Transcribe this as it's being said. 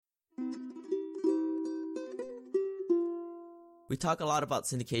We talk a lot about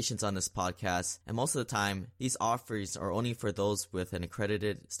syndications on this podcast, and most of the time, these offers are only for those with an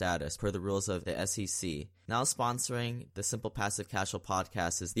accredited status per the rules of the SEC. Now sponsoring the Simple Passive Cash Flow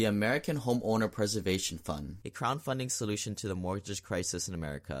podcast is the American Homeowner Preservation Fund, a crowdfunding solution to the mortgage crisis in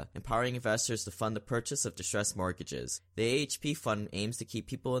America, empowering investors to fund the purchase of distressed mortgages. The AHP Fund aims to keep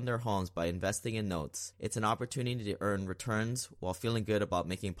people in their homes by investing in notes. It's an opportunity to earn returns while feeling good about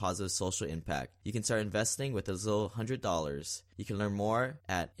making positive social impact. You can start investing with as little $100. You can learn more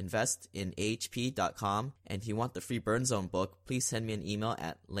at investinahp.com, and if you want the free Burn Zone book, please send me an email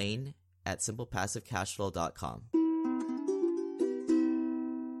at lane@simplepassivecashflow.com.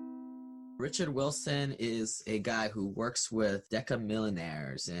 Richard Wilson is a guy who works with Deca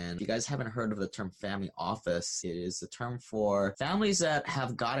Millionaires, and if you guys haven't heard of the term family office, it is a term for families that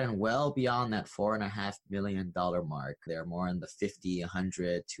have gotten well beyond that $4.5 million mark. They're more in the $50,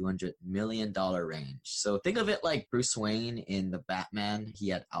 $100, $200 million range. So think of it like Bruce Wayne in the Batman. He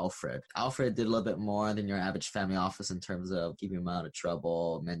had Alfred. Alfred did a little bit more than your average family office in terms of keeping him out of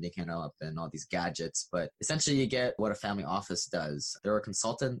trouble, mending him up, and all these gadgets. But essentially, you get what a family office does. They're a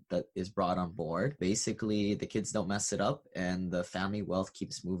consultant that is brought on board. Basically, the kids don't mess it up and the family wealth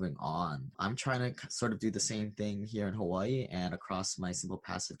keeps moving on. I'm trying to sort of do the same thing here in Hawaii and across my Simple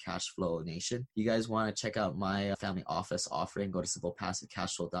Passive Cash Flow nation. You guys want to check out my family office offering, go to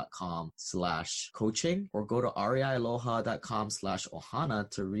simplepassivecashflow.com/coaching or go to reialoha.com/ohana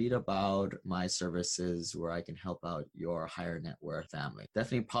to read about my services where I can help out your higher net worth family.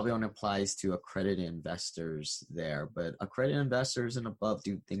 Definitely probably only applies to accredited investors there, but accredited investors and above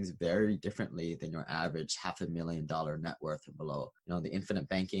do things very differently than your average $500,000 net worth or below. You know, the infinite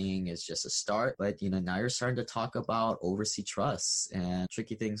banking is just a start, but now you're starting to talk about overseas trusts and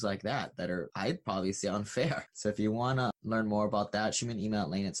tricky things like that are, I'd probably say, unfair. So if you want to learn more about that, shoot me an email at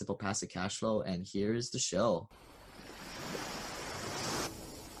lane@simplepassivecashflow, and here's the show.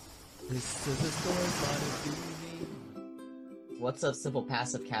 This is a story. What's up, Simple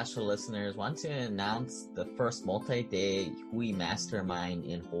Passive Cash Flow listeners? Want to announce the first multi-day Hui Mastermind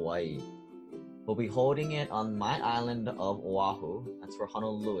in Hawaii. We'll be holding it on my island of Oahu. That's where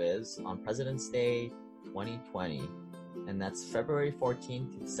Honolulu is, on President's Day 2020. And that's February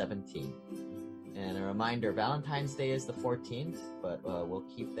 14th to 17th. And a reminder, Valentine's Day is the 14th, but we'll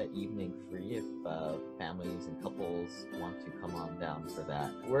keep that evening free if families and couples want to come on down for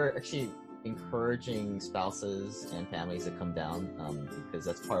that. We're actually encouraging spouses and families to come down because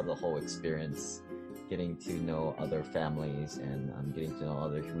that's part of the whole experience, getting to know other families and getting to know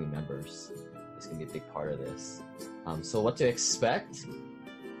other Hui members is going to be a big part of this. So what to expect?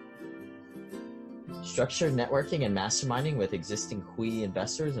 Structured networking and masterminding with existing Hui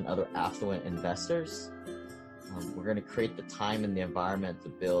investors and other affluent investors. We're going to create the time and the environment to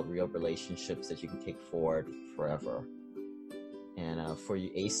build real relationships that you can take forward forever. And for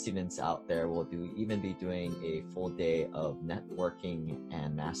you A students out there, we'll even be doing a full day of networking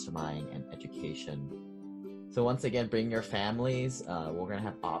and mastermind and education. So once again, bring your families. We're going to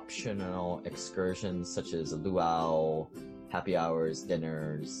have optional excursions such as a luau, happy hours,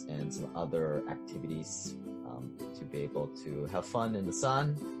 dinners, and some other activities to be able to have fun in the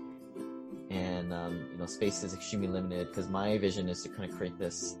sun. And space is extremely limited because my vision is to kind of create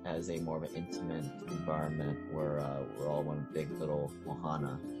this as a more of an intimate environment where we're all one big little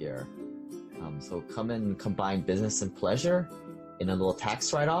ohana here. So come and combine business and pleasure in a little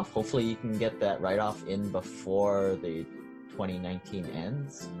tax write-off. Hopefully you can get that write-off in before the 2019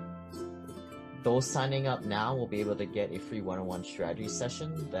 ends. Those signing up now will be able to get a free one-on-one strategy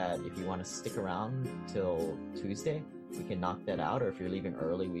session that if you want to stick around till Tuesday, we can knock that out, or if you're leaving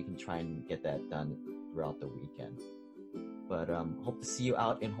early, we can try and get that done throughout the weekend. But hope to see you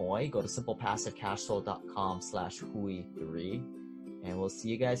out in Hawaii. Go to simplepassivecashflow.com/Hui3, and we'll see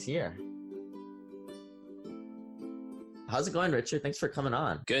you guys here. How's it going, Richard? Thanks for coming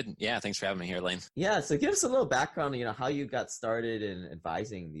on. Good. Yeah, thanks for having me here, Lane. Yeah, so give us a little background, how you got started in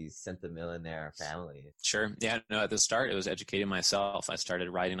advising these centimillionaire families. Sure. Yeah, no, at the start, it was educating myself. I started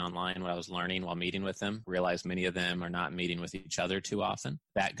writing online what I was learning while meeting with them. Realized many of them are not meeting with each other too often.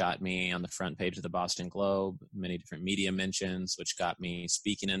 That got me on the front page of the Boston Globe, many different media mentions, which got me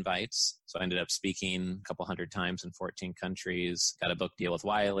speaking invites. So I ended up speaking a couple hundred times in 14 countries, got a book deal with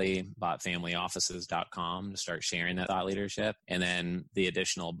Wiley, bought familyoffices.com to start sharing that thought leadership leadership. And then the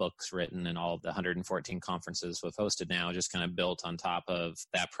additional books written and all of the 114 conferences we've hosted now just kind of built on top of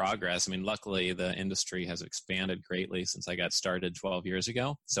that progress. I mean, luckily the industry has expanded greatly since I got started 12 years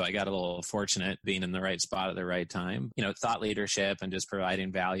ago. So I got a little fortunate being in the right spot at the right time. Thought leadership and just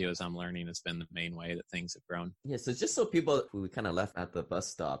providing value as I'm learning has been the main way that things have grown. Yeah. So just so people who kind of left at the bus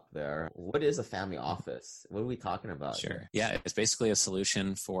stop there, what is a family office? What are we talking about? Sure. Yeah. It's basically a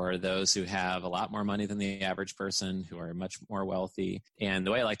solution for those who have a lot more money than the average person, who are much more wealthy. And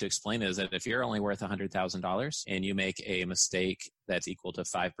the way I like to explain it is that if you're only worth $100,000 and you make a mistake that's equal to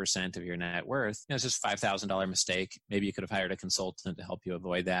 5% of your net worth, it's just a $5,000 mistake. Maybe you could have hired a consultant to help you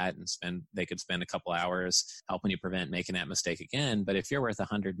avoid that, and they could spend a couple hours helping you prevent making that mistake again. But if you're worth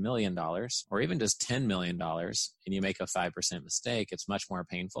 $100 million or even just $10 million and you make a 5% mistake, it's much more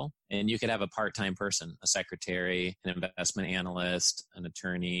painful. And you could have a part-time person, a secretary, an investment analyst, an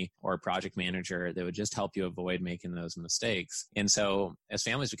attorney, or a project manager that would just help you avoid making those mistakes. And so as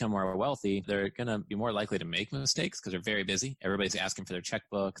families become more wealthy, they're going to be more likely to make mistakes because they're very busy. Everybody's asking for their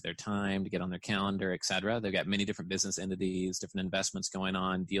checkbook, their time to get on their calendar, et cetera. They've got many different business entities, different investments going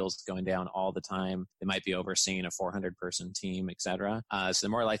on, deals going down all the time. They might be overseeing a 400-person team, et cetera. So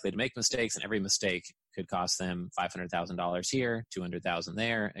they're more likely to make mistakes, and every mistake could cost them $500,000 here, $200,000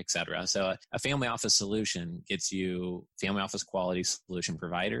 there, et cetera. So a family office solution gets you family office quality solution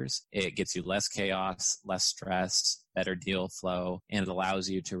providers. It gets you less chaos, less stress, better deal flow, and it allows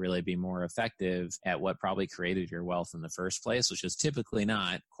you to really be more effective at what probably created your wealth in the first place, which is typically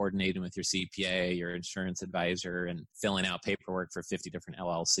not coordinating with your CPA, your insurance advisor, and filling out paperwork for 50 different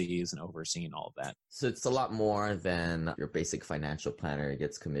LLCs and overseeing all of that. So it's a lot more than your basic financial planner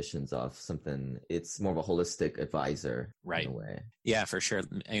gets commissions off something. It's more of a holistic advisor, right? In a way. Yeah, for sure.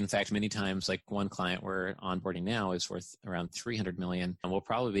 In fact, many times, like one client we're onboarding now is worth around $300 million, and we'll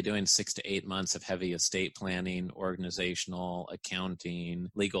probably be doing 6 to 8 months of heavy estate planning, organizational,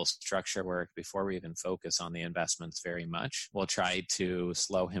 accounting, legal structure work before we even focus on the investments very much. We'll try to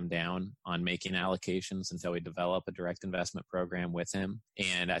slow him down on making allocations until we develop a direct investment program with him.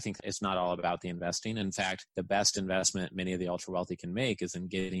 And I think it's not all about the investing. In fact, the best investment many of the ultra wealthy can make is in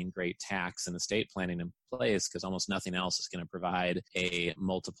getting great tax and estate planning in place, because almost nothing else is going to provide a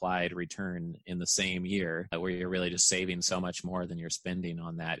multiplied return in the same year where you're really just saving so much more than you're spending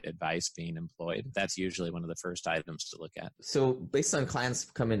on that advice being employed. That's usually one of the first items to look at. So based on clients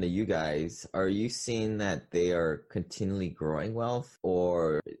coming to you guys, are you seeing that they are continually growing wealth,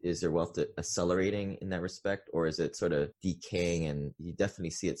 or is their wealth accelerating in that respect, or is it sort of decaying and you definitely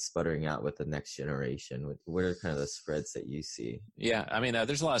see it sputtering out with the next generation? What are kind of the spreads that you see? Yeah, I mean,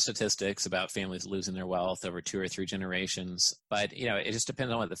 there's a lot of statistics about families losing their wealth over 2 or 3 generations, but it just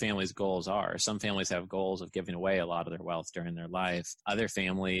depends on what the family's goals are. Some families have goals of giving away a lot of their wealth during their life. Other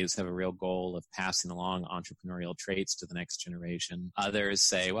families have a real goal of passing along entrepreneurial traits to the next generation. Others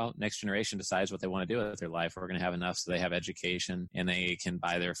say, well, next generation decides what they want to do with their life. We're going to have enough so they have education and they can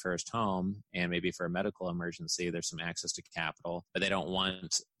buy their first home, and maybe for a medical emergency, there's some access to capital, but they don't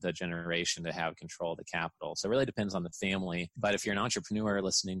want the generation to have control of the capital. So it really depends on the family. But if you're an entrepreneur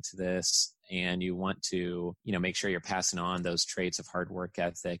listening to this, and you want to, make sure you're passing on those traits of hard work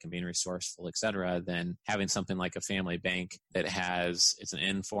ethic and being resourceful, et cetera, then having something like a family bank that it's an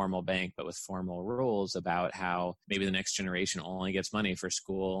informal bank, but with formal rules about how maybe the next generation only gets money for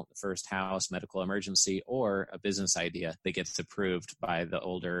school, first house, medical emergency, or a business idea that gets approved by the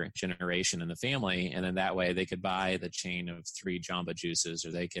older generation in the family. And then that way they could buy the chain of 3 Jamba Juices,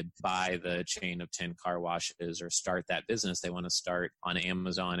 or they could buy the chain of 10 car washes, or start that business they want to start on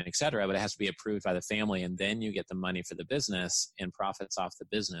Amazon, et cetera. But it has to be approved by the family, and then you get the money for the business, and profits off the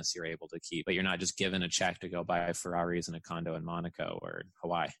business you're able to keep. But you're not just given a check to go buy Ferraris and a condo in Monaco or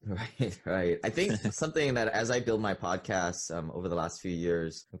Hawaii. Right. I think something that as I build my podcasts over the last few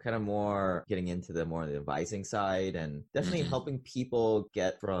years, I'm kind of more getting into the advising side, and definitely helping people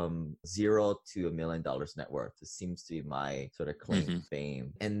get from 0 to $1 million net worth. This seems to be my sort of claim to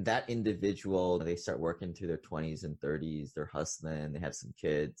fame. And that individual, they start working through their 20s and 30s, they're hustling, they have some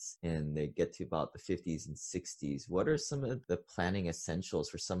kids, and they get to about the 50s and 60s. What are some of the planning essentials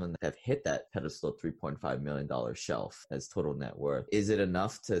for someone that have hit that pedestal $3.5 million shelf as total net worth? Is it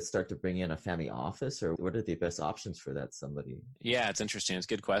enough to start to bring in a family office, or what are the best options for that somebody? Yeah, it's interesting. It's a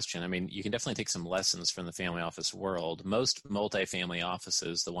good question. I mean, you can definitely take some lessons from the family office world. Most multifamily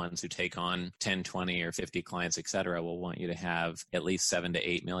offices, the ones who take on 10, 20, or 50 clients, et cetera, will want you to have at least 7 to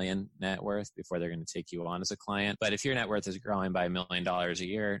 8 million net worth before they're going to take you on as a client. But if your net worth is growing by $1 million a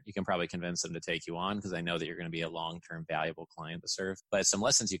year, you can probably convert convince them to take you on because I know that you're going to be a long-term valuable client to serve. But some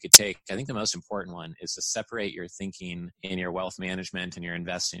lessons you could take, I think the most important one is to separate your thinking in your wealth management and your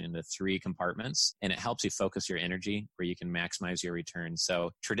investing into 3 compartments. And it helps you focus your energy where you can maximize your returns.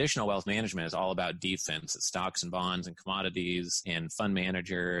 So traditional wealth management is all about defense. It's stocks and bonds and commodities and fund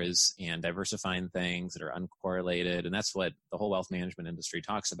managers and diversifying things that are uncorrelated. And that's what the whole wealth management industry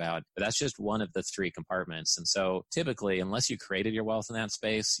talks about. But that's just one of the 3 compartments. And so typically, unless you created your wealth in that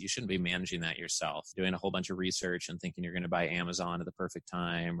space, you shouldn't be managing that yourself, doing a whole bunch of research and thinking you're going to buy Amazon at the perfect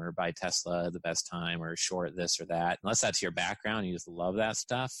time or buy Tesla at the best time or short this or that. Unless that's your background, you just love that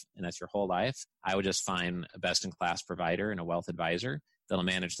stuff and that's your whole life, I would just find a best-in-class provider and a wealth advisor that'll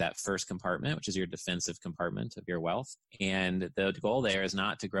manage that first compartment, which is your defensive compartment of your wealth. And the goal there is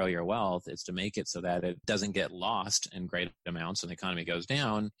not to grow your wealth, it's to make it so that it doesn't get lost in great amounts when the economy goes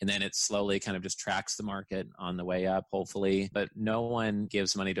down. And then it slowly kind of just tracks the market on the way up, hopefully. But no one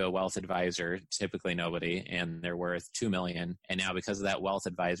gives money to a wealth advisor, typically nobody, and they're worth $2 million. And now because of that wealth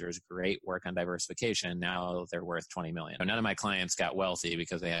advisor's great work on diversification, now they're worth $20 million. So none of my clients got wealthy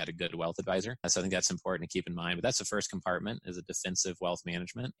because they had a good wealth advisor. So I think that's important to keep in mind. But that's the first compartment, is a defensive wealth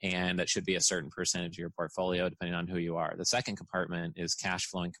management, and that should be a certain percentage of your portfolio depending on who you are. The second compartment is cash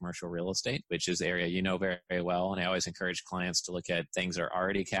flowing commercial real estate, which is the area you know very, very well. And I always encourage clients to look at things that are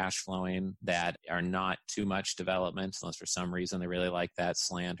already cash flowing, that are not too much development, unless for some reason they really like that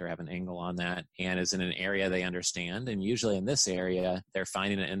slant or have an angle on that, and is in an area they understand. And usually in this area, they're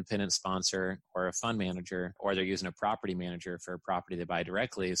finding an independent sponsor or a fund manager, or they're using a property manager for a property they buy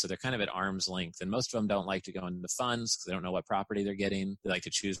directly. So they're kind of at arm's length. And most of them don't like to go into funds because they don't know what property they're getting. They like to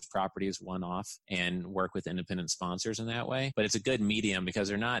choose properties one-off and work with independent sponsors in that way. But it's a good medium because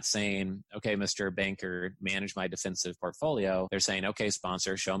they're not saying, okay, Mr. Banker, manage my defensive portfolio. They're saying, okay,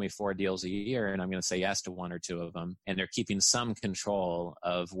 sponsor, show me 4 deals a year and I'm going to say yes to 1 or 2 of them. And they're keeping some control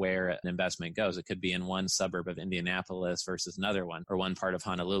of where an investment goes. It could be in one suburb of Indianapolis versus another one, or one part of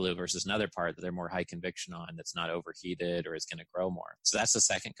Honolulu versus another part that they're more high conviction on, that's not overheated or is going to grow more. So that's the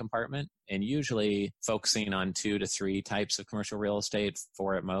second compartment. And usually focusing on 2 to 3 types of commercial real estate,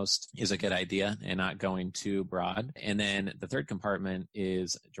 4 at most, is a good idea, and not going too broad. And then the third compartment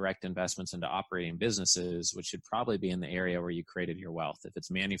is direct investments into operating businesses, which should probably be in the area where you created your wealth. If it's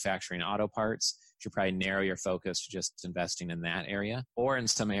manufacturing auto parts, you should probably narrow your focus to just investing in that area, or in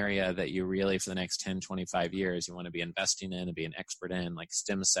some area that you really, for the next 10, 25 years, you want to be investing in and be an expert in, like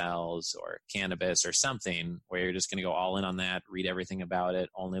stem cells or cannabis or something, where you're just going to go all in on that, read everything about it,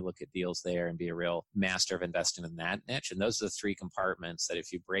 only look at deals there, and be a real master of investing in that niche. And those are the 3 compartments that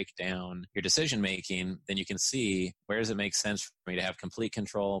if you break down your decision making, then you can see, where does it make sense for me to have complete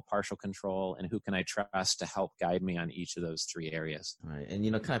control, partial control, and who can I trust to help guide me on each of those 3 areas. All right. And,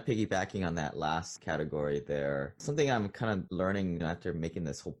 kind of piggybacking on that last category there, something I'm kind of learning after making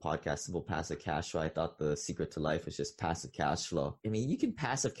this whole podcast, Simple Passive Cash Flow, I thought the secret to life was just passive cash flow. I mean, you can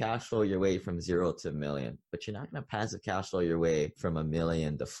passive cash flow your way from 0 to $1 million, but you're not going to passive cash flow your way from $1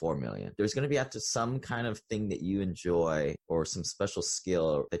 million to $4 million. There's going to be after some kind of thing that you enjoy, or some special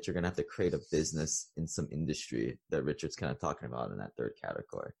skill that you're going to have to create a business in some industry that Richard's kind of talking about in that third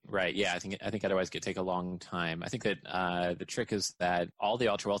category. Right. Yeah. I think otherwise it could take a long time. I think that the trick is that all the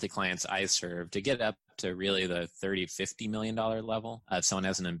ultra wealthy clients I serve, to get up to really the $30-50 million level, if someone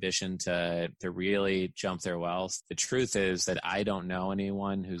has an ambition to really jump their wealth, the truth is that I don't know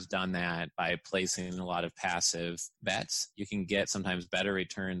anyone who's done that by placing a lot of passive bets. You can get sometimes better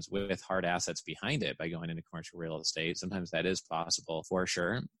returns with hard assets behind it by going into commercial real estate. Sometimes that is possible for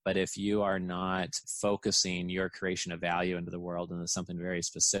sure. But if you are not focusing your creation of value into the world into something very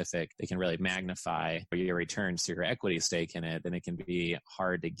specific that can really magnify your returns through your equity stake in it, then it can be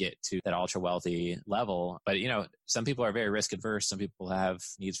hard to get to that ultra wealthy level. But, some people are very risk adverse. Some people have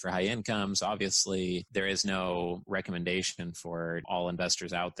needs for high incomes. Obviously, there is no recommendation for all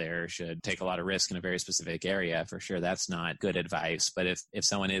investors out there should take a lot of risk in a very specific area. For sure, that's not good advice. But if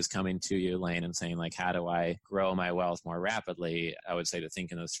someone is coming to you, Lane, and saying, like, how do I grow my wealth more rapidly? I would say to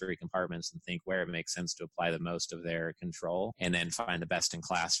think in those 3 compartments and think where it makes sense to apply the most of their control, and then find the best in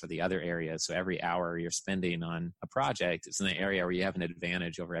class for the other areas. So every hour you're spending on a project, it's in the area where you have an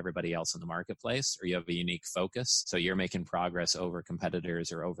advantage over everybody else in the marketplace, or you have a unique focus. So you're making progress over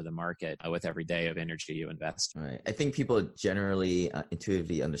competitors or over the market with every day of energy you invest. Right. I think people generally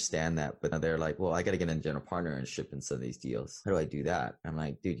intuitively understand that, but they're like, well, I got to get in general partnership in some of these deals. How do I do that? I'm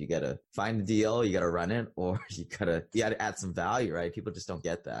like, dude, you got to find the deal, you got to run it, or you got to add some value, right? People just don't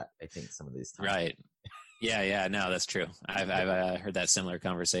get that, I think, some of these times. Right. Yeah, no, that's true. I've heard that similar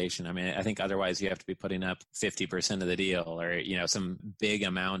conversation. I mean, I think otherwise you have to be putting up 50% of the deal, or some big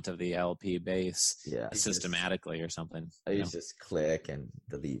amount of the LP base systematically or something. I used to just click and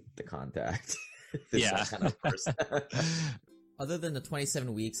delete the contact. Yeah. Kind of person. Other than the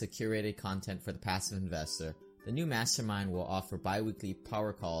 27 weeks of curated content for the passive investor, the new mastermind will offer bi-weekly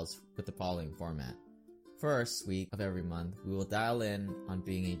power calls with the following format. First week of every month, we will dial in on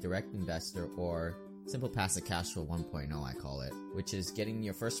being a direct investor, or Simple Passive Cash Flow 1.0 I call it, which is getting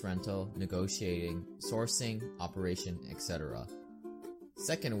your first rental, negotiating, sourcing, operation, etc.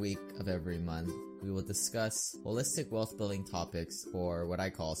 Second week of every month, we will discuss holistic wealth building topics, or what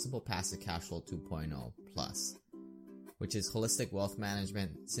I call Simple Passive Cash Flow 2.0 Plus, which is holistic wealth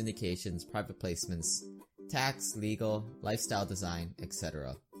management, syndications, private placements, tax, legal, lifestyle design,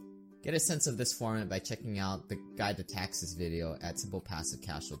 etc. Get a sense of this format by checking out the Guide to Taxes video at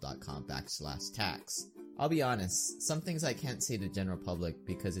simplepassivecashflow.com/tax. I'll be honest, some things I can't say to the general public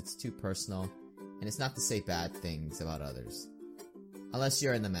because it's too personal, and it's not to say bad things about others. Unless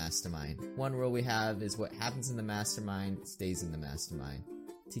you're in the mastermind. One rule we have is what happens in the mastermind stays in the mastermind.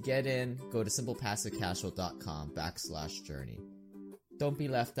 To get in, go to simplepassivecashflow.com/journey. Don't be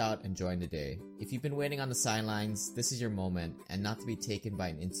left out and join the day. If you've been waiting on the sidelines, this is your moment, and not to be taken by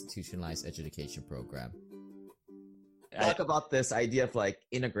an institutionalized education program. Talk about this idea of like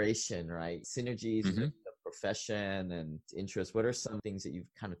integration, right? Synergies Mm-hmm. with the profession and interest. What are some things that you've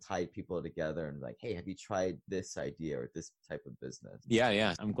kind of tied people together and like, hey, have you tried this idea or this type of business?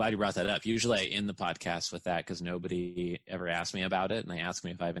 Yeah. I'm glad you brought that up. Usually I end the podcast with that because nobody ever asked me about it. And they ask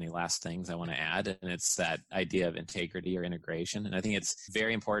me if I have any last things I want to add. And it's that idea of integrity or integration. And I think it's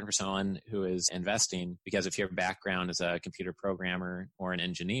very important for someone who is investing, because if your background is a computer programmer or an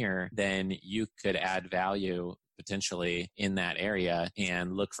engineer, then you could add value potentially in that area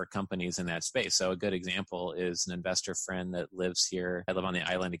and look for companies in that space. So a good example is an investor friend that lives here. I live on the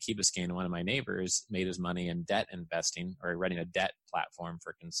island of Key Biscayne. One of my neighbors made his money in debt investing, or running a debt platform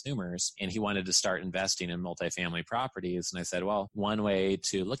for consumers. And he wanted to start investing in multifamily properties. And I said, well, one way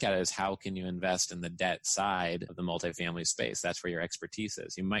to look at it is how can you invest in the debt side of the multifamily space? That's where your expertise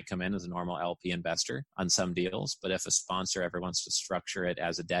is. You might come in as a normal LP investor on some deals, but if a sponsor ever wants to structure it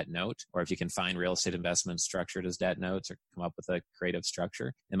as a debt note, or if you can find real estate investments structured as debt notes or come up with a creative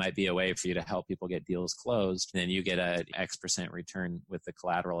structure, it might be a way for you to help people get deals closed. And then you get an X% return with the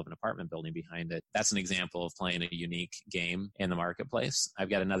collateral of an apartment building behind it. That's an example of playing a unique game in the marketplace. I've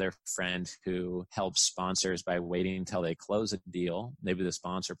got another friend who helps sponsors by waiting until they close a deal. Maybe the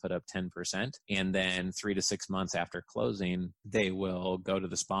sponsor put up 10%, and then 3 to 6 months after closing, they will go to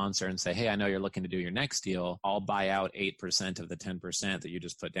the sponsor and say, hey, I know you're looking to do your next deal. I'll buy out 8% of the 10% that you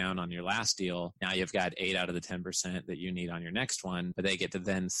just put down on your last deal. Now you've got 8 out of the 10% that you need on your next one, but they get to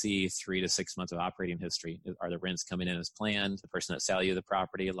then see 3 to 6 months of operating history. Are the rents coming in as planned? The person that sell you the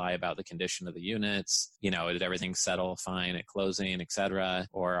property lie about the condition of the units? Did everything settle fine at closing, et cetera?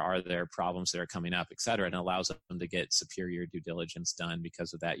 Or are there problems that are coming up, et cetera? And it allows them to get superior due diligence done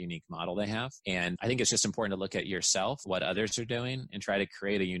because of that unique model they have. And I think it's just important to look at yourself, what others are doing, and try to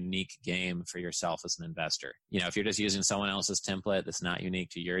create a unique game for yourself as an investor. If you're just using someone else's template that's not unique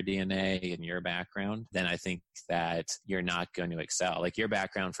to your DNA and your background, then I think that you're not going to excel. Like your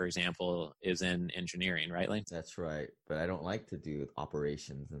background, for example, is in engineering, right, Lane? That's right. But I don't like to do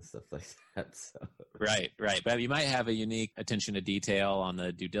operations and stuff like that. So. Right. But you might have a unique attention to detail on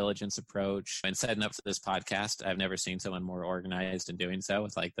the due diligence approach. And setting up for this podcast, I've never seen someone more organized in doing so,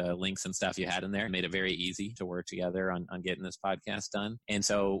 with like the links and stuff you had in there. It made it very easy to work together on getting this podcast done. And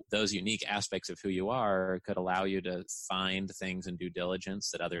so those unique aspects of who you are could allow you to find things in due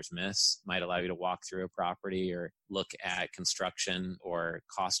diligence that others miss, might allow you to walk through a property or look at construction or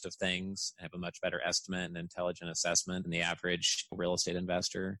cost of things and have a much better estimate and intelligent assessment than the average real estate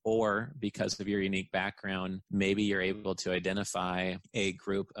investor. Or because of your unique background, maybe you're able to identify a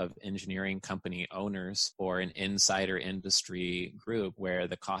group of engineering company owners or an insider industry group where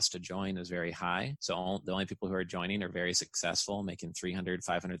the cost to join is very high. So the only people who are joining are very successful, making $300,000,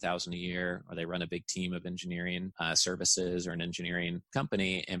 $500,000 a year, or they run a big team of engineering services or an engineering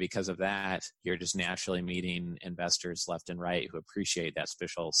company. And because of that, you're just naturally meeting investors left and right who appreciate that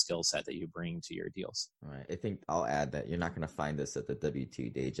special skill set that you bring to your deals. Right. I think I'll add that you're not going to find this at the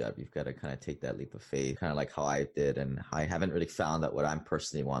W-2 day job. You've got to kind of take that leap of faith, kind of like how I did. And I haven't really found out what I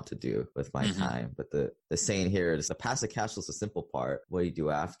personally want to do with my time. But the saying here is the passive cash flow is the simple part. What you do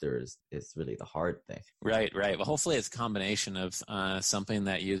after is really the hard thing. Right. Well, hopefully it's a combination of something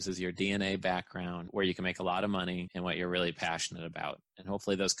that uses your DNA background where you can make a lot of money and what you're really passionate about. And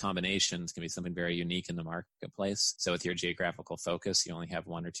hopefully those combinations can be something very unique in the marketplace. So with your geographical focus, you only have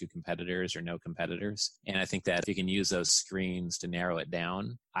one or two competitors or no competitors. And I think that if you can use those screens to narrow it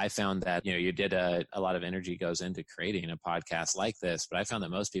down, I found that, you did a lot of energy goes into creating a podcast like this, but I found that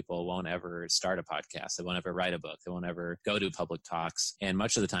most people won't ever start a podcast. They won't ever write a book. They won't ever go to public talks. And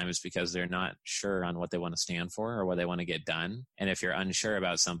much of the time it's because they're not sure on what they want to stand for or what they want to get done. And if you're unsure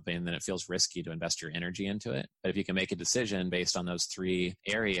about something, then it feels risky to invest your energy into it. But if you can make a decision based on those three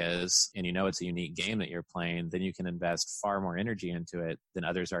areas and it's a unique game that you're playing, then you can invest far more energy into it than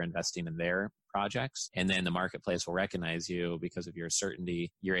others are investing in their projects. And then the marketplace will recognize you because of your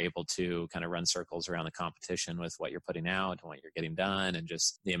certainty. You're able to kind of run circles around the competition with what you're putting out and what you're getting done and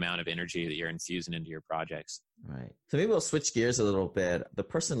just the amount of energy that you're infusing into your projects. Right. So maybe we'll switch gears a little bit. The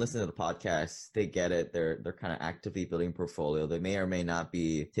person listening to the podcast, they get it. They're kind of actively building a portfolio. They may or may not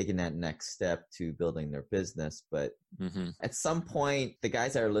be taking that next step to building their business, but at some point, the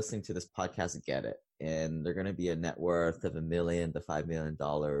guys that are listening to this podcast get it. And they're going to be a net worth of $1 million to $5 million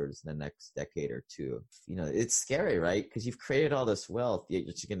in the next decade or two. It's scary, right? Because you've created all this wealth, yet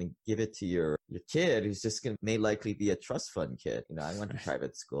you're just going to give it to your kid, who's just going to may likely be a trust fund kid. I went to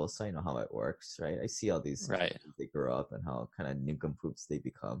private school, so I know how it works, right? I see all these kids as they grow up and how kind of nincompoops they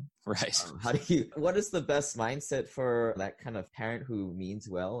become. Right. What is the best mindset for that kind of parent who means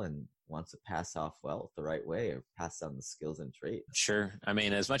well and wants to pass off wealth the right way or pass on the skills and traits? Sure. I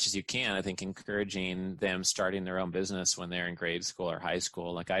mean, as much as you can, I think encouraging them starting their own business when they're in grade school or high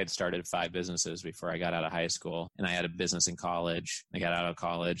school. Like I had started 5 businesses before I got out of high school, and I had a business in college. I got out of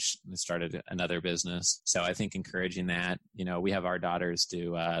college and started another business. So I think encouraging that, we have our daughters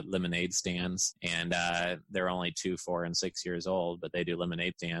do lemonade stands, and they're only 2, 4, and 6 years old, but they do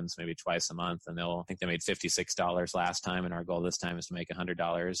lemonade stands maybe twice a month, and I think they made $56 last time, and our goal this time is to make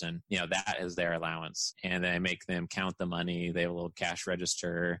 $100. And that is their allowance. And I make them count the money. They have a little cash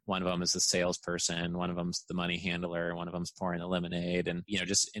register. One of them is the salesperson. One of them's the money handler. One of them's pouring the lemonade. And,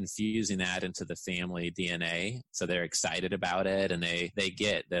 just infusing that into the family DNA. So they're excited about it. And they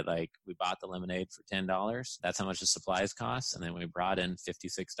get that, like, we bought the lemonade for $10. That's how much the supplies cost. And then we brought in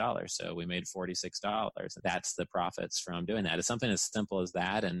 $56. So we made $46. That's the profits from doing that. It's something as simple as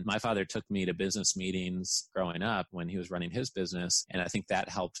that. And my father took me to business meetings growing up when he was running his business. And I think that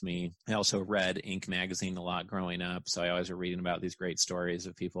helped me. I also read Inc. magazine a lot growing up. So I always was reading about these great stories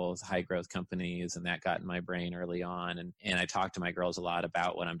of people with high growth companies, and that got in my brain early on. And I talk to my girls a lot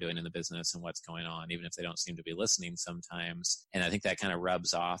about what I'm doing in the business and what's going on, even if they don't seem to be listening sometimes. And I think that kind of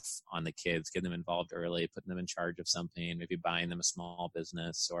rubs off on the kids, getting them involved early, putting them in charge of something, maybe buying them a small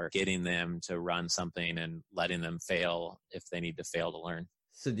business or getting them to run something and letting them fail if they need to fail to learn.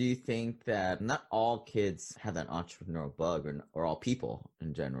 So do you think that not all kids have that entrepreneurial bug, or all people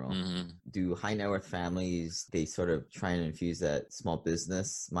in general? Do high net worth families, they sort of try and infuse that small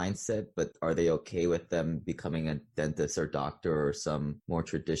business mindset, but are they okay with them becoming a dentist or doctor or some more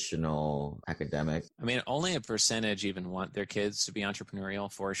traditional academic? I mean, only a percentage even want their kids to be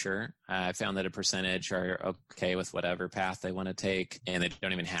entrepreneurial, for sure. I found that a percentage are okay with whatever path they want to take, and they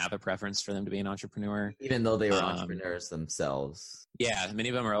don't even have a preference for them to be an entrepreneur. Even though they were entrepreneurs themselves. Yeah, many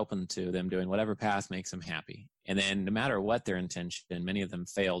of them are open to them doing whatever path makes them happy. And then no matter what their intention, many of them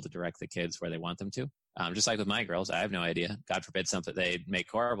fail to direct the kids where they want them to. Just like with my girls, I have no idea. God forbid something they make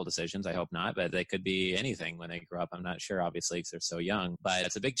horrible decisions. I hope not, but they could be anything when they grow up. I'm not sure, obviously, because they're so young. But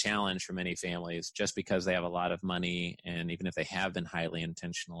it's a big challenge for many families just because they have a lot of money. And even if they have been highly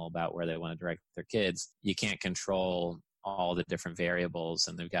intentional about where they want to direct their kids, you can't control all the different variables,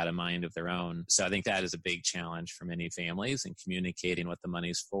 and they've got a mind of their own. So I think that is a big challenge for many families, and communicating what the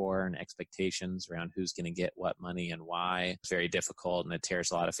money's for and expectations around who's going to get what money and why. It's very difficult, and it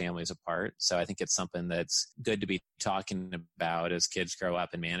tears a lot of families apart. So I think it's something that's good to be talking about as kids grow up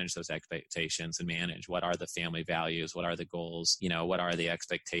and manage those expectations and manage what are the family values, what are the goals, what are the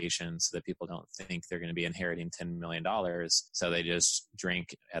expectations, so that people don't think they're going to be inheriting $10 million. So they just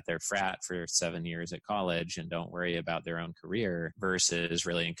drink at their frat for 7 years at college and don't worry about their own career, versus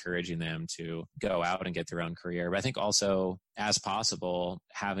really encouraging them to go out and get their own career. But I think also, as possible,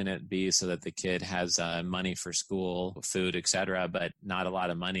 having it be so that the kid has money for school, food, etc., but not a lot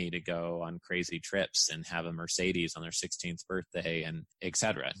of money to go on crazy trips and have a Mercedes on their 16th birthday and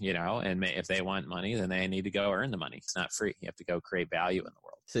etc. And if they want money, then they need to go earn the money. It's not free. You have to go create value in the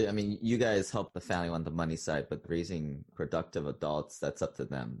world. So, I mean, you guys help the family on the money side, but raising productive adults, that's up to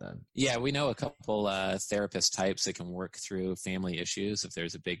them then. Yeah, we know a couple therapist types that can work through family issues if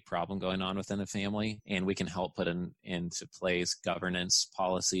there's a big problem going on within a family, and we can help put into place place governance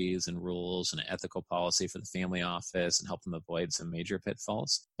policies and rules and ethical policy for the family office and help them avoid some major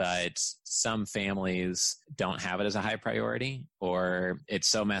pitfalls. But some families don't have it as a high priority, or it's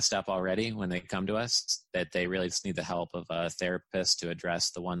so messed up already when they come to us that they really just need the help of a therapist to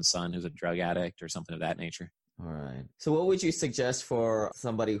address the one son who's a drug addict or something of that nature. All right. So what would you suggest for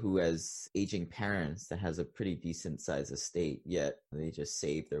somebody who has aging parents that has a pretty decent sized estate, yet they just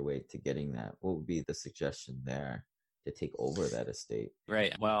save their way to getting that? What would be the suggestion there to take over that estate?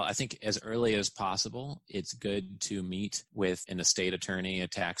 Right. Well, I think as early as possible, it's good to meet with an estate attorney, a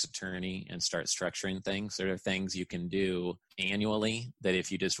tax attorney, and start structuring things. There are things you can do annually that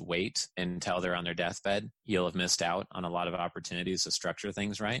if you just wait until they're on their deathbed, you'll have missed out on a lot of opportunities to structure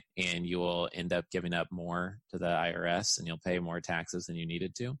things right. And you will end up giving up more to the IRS and you'll pay more taxes than you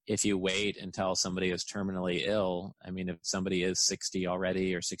needed to. If you wait until somebody is terminally ill, I mean, if somebody is 60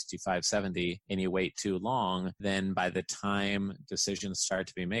 already or 65, 70, and you wait too long, then by the time decisions start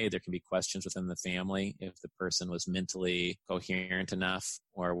to be made, there can be questions within the family if the person was mentally coherent enough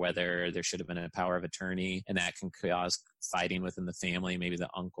or whether there should have been a power of attorney, and that can cause fighting within the family. Maybe the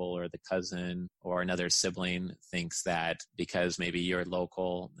uncle or the cousin or another sibling thinks that because maybe you're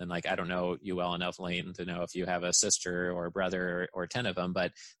local, and like, I don't know you well enough, Lane, to know if you have a sister or a brother or 10 of them,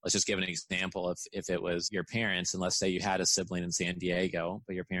 but let's just give an example. If it was your parents, and let's say you had a sibling in San Diego,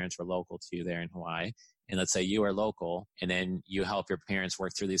 but your parents were local to you there in Hawaii, and let's say you are local, and then you help your parents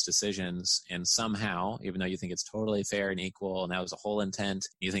work through these decisions, and somehow, even though you think it's totally fair and equal, and that was the whole intent,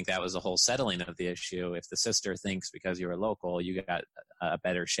 you think that was the whole settling of the issue, if the sister thinks because you were local, you got a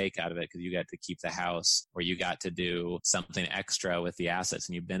better shake out of it because you got to keep the house, or you got to do something extra with the assets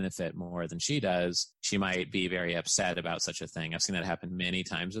and you benefit more than she does, she might be very upset about such a thing. I've seen that happen many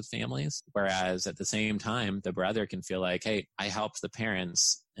times with families. Whereas at the same time, the brother can feel like, hey, I helped the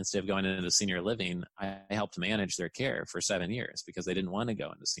parents. Instead of going into senior living, I helped manage their care for 7 years because they didn't want to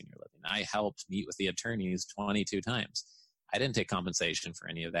go into senior living. I helped meet with the attorneys 22 times. I didn't take compensation for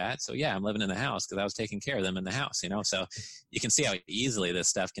any of that. So yeah, I'm living in the house because I was taking care of them in the house, So you can see how easily this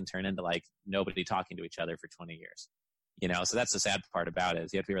stuff can turn into like nobody talking to each other for 20 years. So that's the sad part about it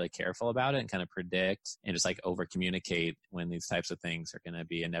is you have to be really careful about it and kind of predict and just like over communicate when these types of things are going to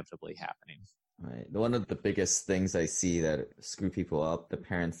be inevitably happening. Right. One of the biggest things I see that screw people up, the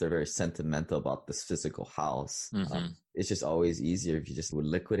parents, they're very sentimental about this physical house. Mm-hmm. It's just always easier if you just would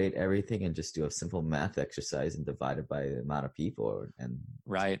liquidate everything and just do a simple math exercise and divide it by the amount of people.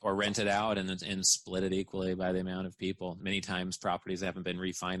 Right. Or rent it out and split it equally by the amount of people. Many times properties haven't been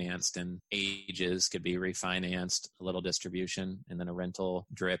refinanced and ages could be refinanced, a little distribution and then a rental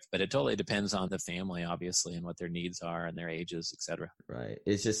drip. But it totally depends on the family, obviously, and what their needs are and their ages, etc. Right.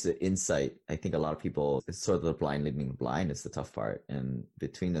 It's just the insight. I think a lot of people, it's sort of the blind leading the blind is the tough part. And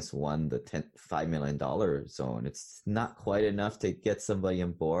between this $5 million zone, it's not quite enough to get somebody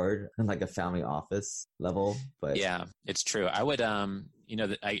on board on like a family office level. But yeah, it's true. I would,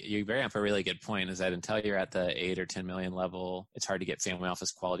 you bring up a really good point is that until you're at the 8 or 10 million level, it's hard to get family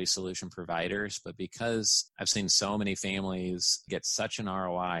office quality solution providers. But because I've seen so many families get such an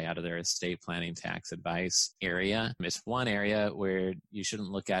ROI out of their estate planning tax advice area, it's one area where you shouldn't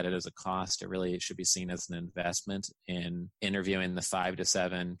look at it as a cost. It really should be seen as an investment in interviewing the 5 to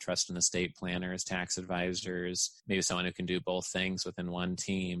 7 trust and estate planners, tax advisors, maybe someone who can do both things within one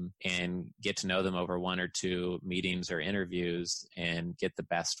team and get to know them over 1 or 2 meetings or interviews and get the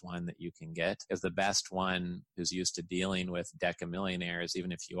best one that you can get. Because the best one who's used to dealing with deca millionaires,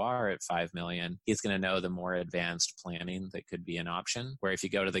 even if you are at 5 million, he's going to know the more advanced planning that could be an option. Where if you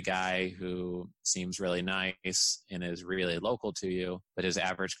go to the guy who seems really nice and is really local to you, but his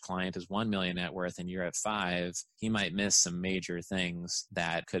average client is 1 million net worth and you're at 5, he might miss some major things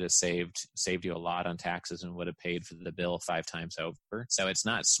that could have saved you a lot on taxes and would have paid for the bill 5 times over. So it's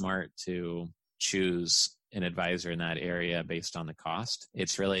not smart to choose an advisor in that area based on the cost.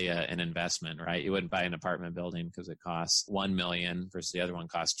 It's really an investment, right? You wouldn't buy an apartment building because it costs 1 million versus the other one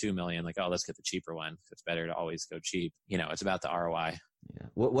costs 2 million. Like, oh, let's get the cheaper one. It's better to always go cheap. It's about the ROI. Yeah.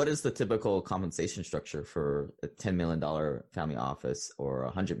 What is the typical compensation structure for a $10 million family office or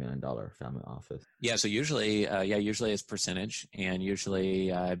a $100 million family office? Yeah. So usually it's percentage, and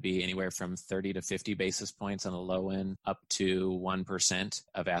usually be anywhere from 30 to 50 basis points on the low end up to 1%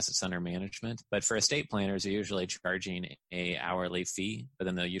 of assets under management. But for estate planners, they're usually charging a hourly fee, but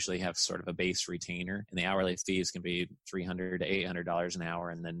then they'll usually have sort of a base retainer, and the hourly fees can be $300 to $800 an hour.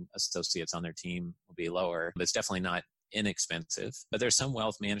 And then associates on their team will be lower, but it's definitely not inexpensive. But there's some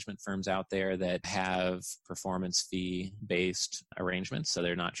wealth management firms out there that have performance fee based arrangements. So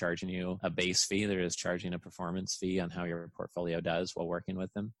they're not charging you a base fee. They're just charging a performance fee on how your portfolio does while working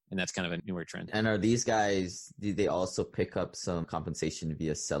with them. And that's kind of a newer trend. And are these guys, do they also pick up some compensation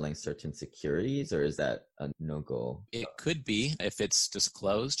via selling certain securities, or is that a no-go? It could be if it's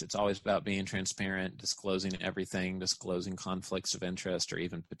disclosed. It's always about being transparent, disclosing everything, disclosing conflicts of interest or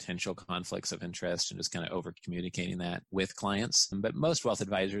even potential conflicts of interest, and just kind of over communicating that with clients. But most wealth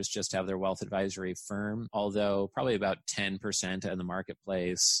advisors just have their wealth advisory firm, although probably about 10% in the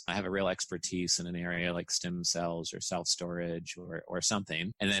marketplace have a real expertise in an area like stem cells or self-storage or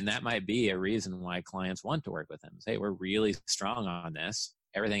something. And then that might be a reason why clients want to work with them. Say, we're really strong on this.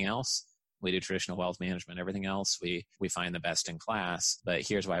 Everything else, we do traditional wealth management. Everything else, we find the best in class. But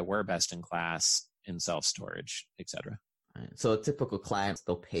here's why we're best in class in self-storage, et cetera. Right. So a typical client,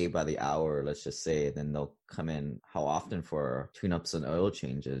 they'll pay by the hour, let's just say, then they'll come in how often for tune-ups and oil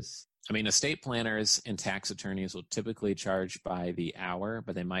changes? I mean, estate planners and tax attorneys will typically charge by the hour,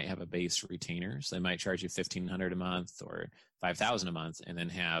 but they might have a base retainer. So they might charge you $1,500 a month or $5,000 a month, and then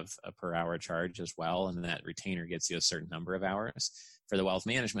have a per hour charge as well. And then that retainer gets you a certain number of hours. For the wealth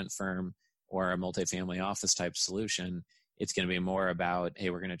management firm or a multifamily office type solution, it's going to be more about, hey,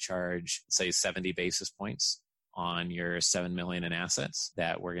 we're going to charge, say, 70 basis points on your $7 million in assets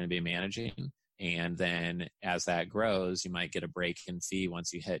that we're going to be managing. And then as that grows, you might get a break-in fee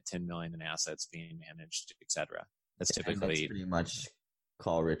once you hit 10 million in assets being managed, et cetera. That's typically that's pretty much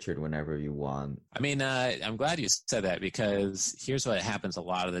call Richard whenever you want. I mean, I'm glad you said that, because here's what happens a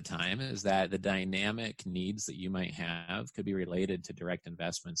lot of the time is that the dynamic needs that you might have could be related to direct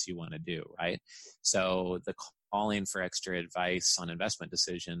investments you want to do, right? So the calling for extra advice on investment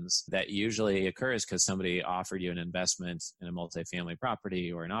decisions, that usually occurs because somebody offered you an investment in a multifamily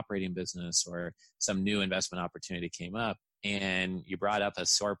property or an operating business, or some new investment opportunity came up, and you brought up a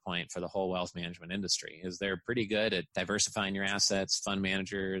sore point for the whole wealth management industry. Is they're pretty good at diversifying your assets, fund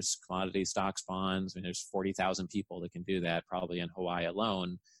managers, commodity stocks, bonds. I mean, there's 40,000 people that can do that probably in Hawaii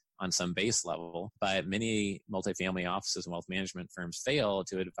alone on some base level. But many multifamily offices and wealth management firms fail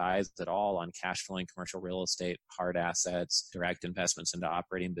to advise at all on cash flowing commercial real estate, hard assets, direct investments into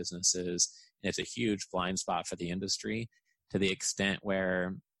operating businesses. And it's a huge blind spot for the industry, to the extent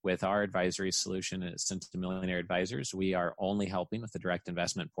where with our advisory solution at Centimillionaire Advisors, we are only helping with the direct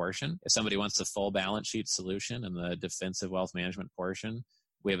investment portion. If somebody wants the full balance sheet solution and the defensive wealth management portion,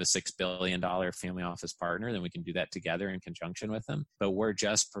 we have a $6 billion family office partner, then we can do that together in conjunction with them. But we're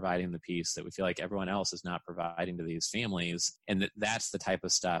just providing the piece that we feel like everyone else is not providing to these families. And that's the type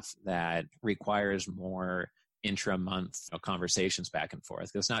of stuff that requires more intra-month conversations back and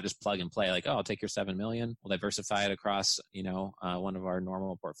forth. It's not just plug and play, like, oh, I'll take your $7 million, we'll diversify it across, one of our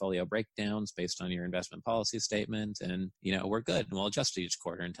normal portfolio breakdowns based on your investment policy statement, and, we're good, and we'll adjust each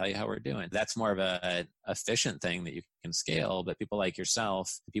quarter and tell you how we're doing. That's more of a efficient thing that you can scale. But people like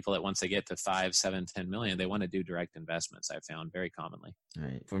yourself, people that once they get to 5, 7, 10 million, they want to do direct investments, I've found very commonly. All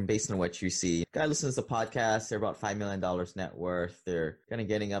right. From based on what you see, guy listens to the podcast, they're about $5 million net worth. They're kind of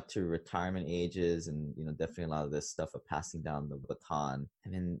getting up to retirement ages, and, definitely a lot of this stuff of passing down the baton.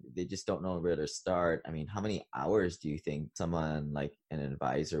 And then they just don't know where to start. I mean, how many hours do you think someone like an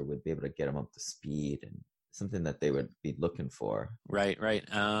advisor would be able to get them up to speed, and something that they would be looking for? Right.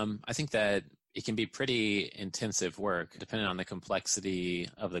 I think that it can be pretty intensive work. Depending on the complexity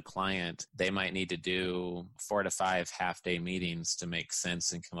of the client, they might need to do 4 to 5 half-day meetings to make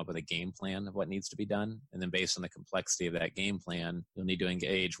sense and come up with a game plan of what needs to be done. And then based on the complexity of that game plan, you'll need to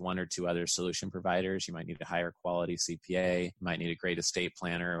engage 1 or 2 other solution providers. You might need to hire a quality CPA. You might need a great estate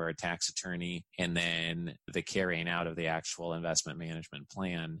planner or a tax attorney. And then the carrying out of the actual investment management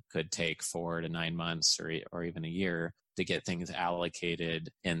plan could take 4 to 9 months or even a year to get things allocated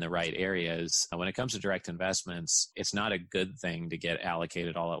in the right areas. When it comes to direct investments, it's not a good thing to get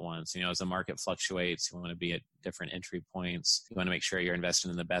allocated all at once. As the market fluctuates, you want to be at different entry points. You want to make sure you're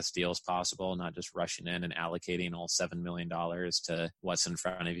investing in the best deals possible, not just rushing in and allocating all $7 million to what's in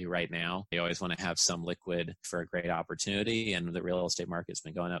front of you right now. You always want to have some liquid for a great opportunity. And the real estate market's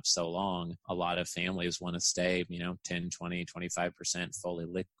been going up so long, a lot of families want to stay, 10, 20, 25% fully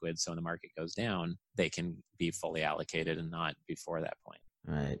liquid. So when the market goes down, they can be fully allocated and not before that point.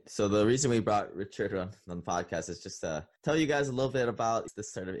 Right. So the reason we brought Richard on the podcast is just to tell you guys a little bit about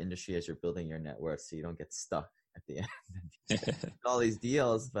this sort of industry as you're building your net worth, so you don't get stuck at the end. All these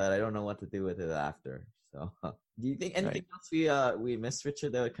deals, but I don't know what to do with it after. So Do you think anything else we missed,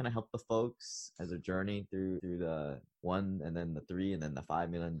 Richard, that would kind of help the folks as a journey through the 1 and then the 3 and then the $5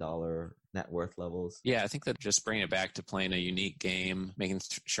 million net worth levels? Yeah, I think that just bringing it back to playing a unique game, making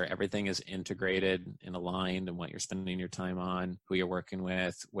sure everything is integrated and aligned and what you're spending your time on, who you're working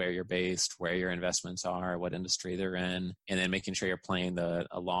with, where you're based, where your investments are, what industry they're in, and then making sure you're playing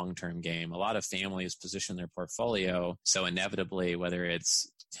a long-term game. A lot of families position their portfolio so inevitably, whether it's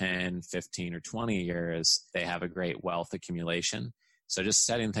 10, 15, or 20 years, they have a great wealth accumulation. So just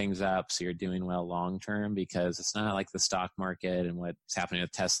setting things up so you're doing well long-term, because it's not like the stock market and what's happening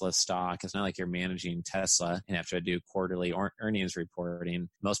with Tesla stock. It's not like you're managing Tesla and have to do quarterly earnings reporting.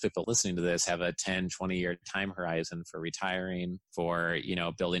 Most people listening to this have a 10, 20-year time horizon for retiring, for,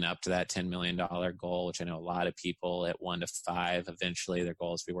 building up to that $10 million goal, which I know a lot of people at 1 to 5, eventually their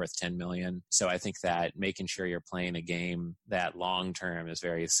goal is to be worth 10 million. So I think that making sure you're playing a game that long-term is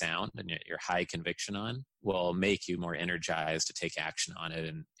very sound and you're high conviction on will make you more energized to take action on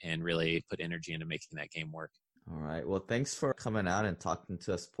it and really put energy into making that game work. All right. Well, thanks for coming out and talking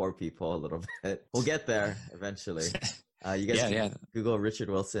to us poor people a little bit. We'll get there eventually. You guys can Google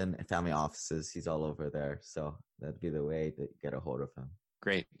Richard Wilson Family Offices. He's all over there. So that'd be the way to get a hold of him.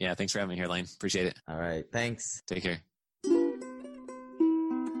 Great. Yeah. Thanks for having me here, Lane. Appreciate it. All right. Thanks. Take care.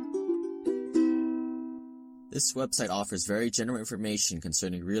 This website offers very general information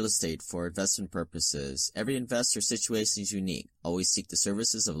concerning real estate for investment purposes. Every investor's situation is unique. Always seek the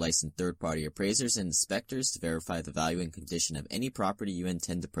services of licensed third-party appraisers and inspectors to verify the value and condition of any property you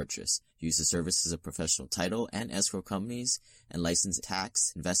intend to purchase. Use the services of professional title and escrow companies and licensed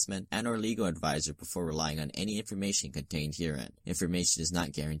tax, investment, and or legal advisor before relying on any information contained herein. Information is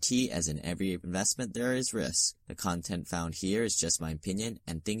not guaranteed, as in every investment there is risk. The content found here is just my opinion,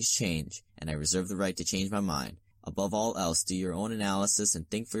 and things change, and I reserve the right to change my mind. Above all else, do your own analysis and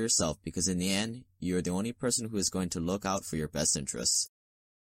think for yourself, because in the end, you are the only person who is going to look out for your best interests.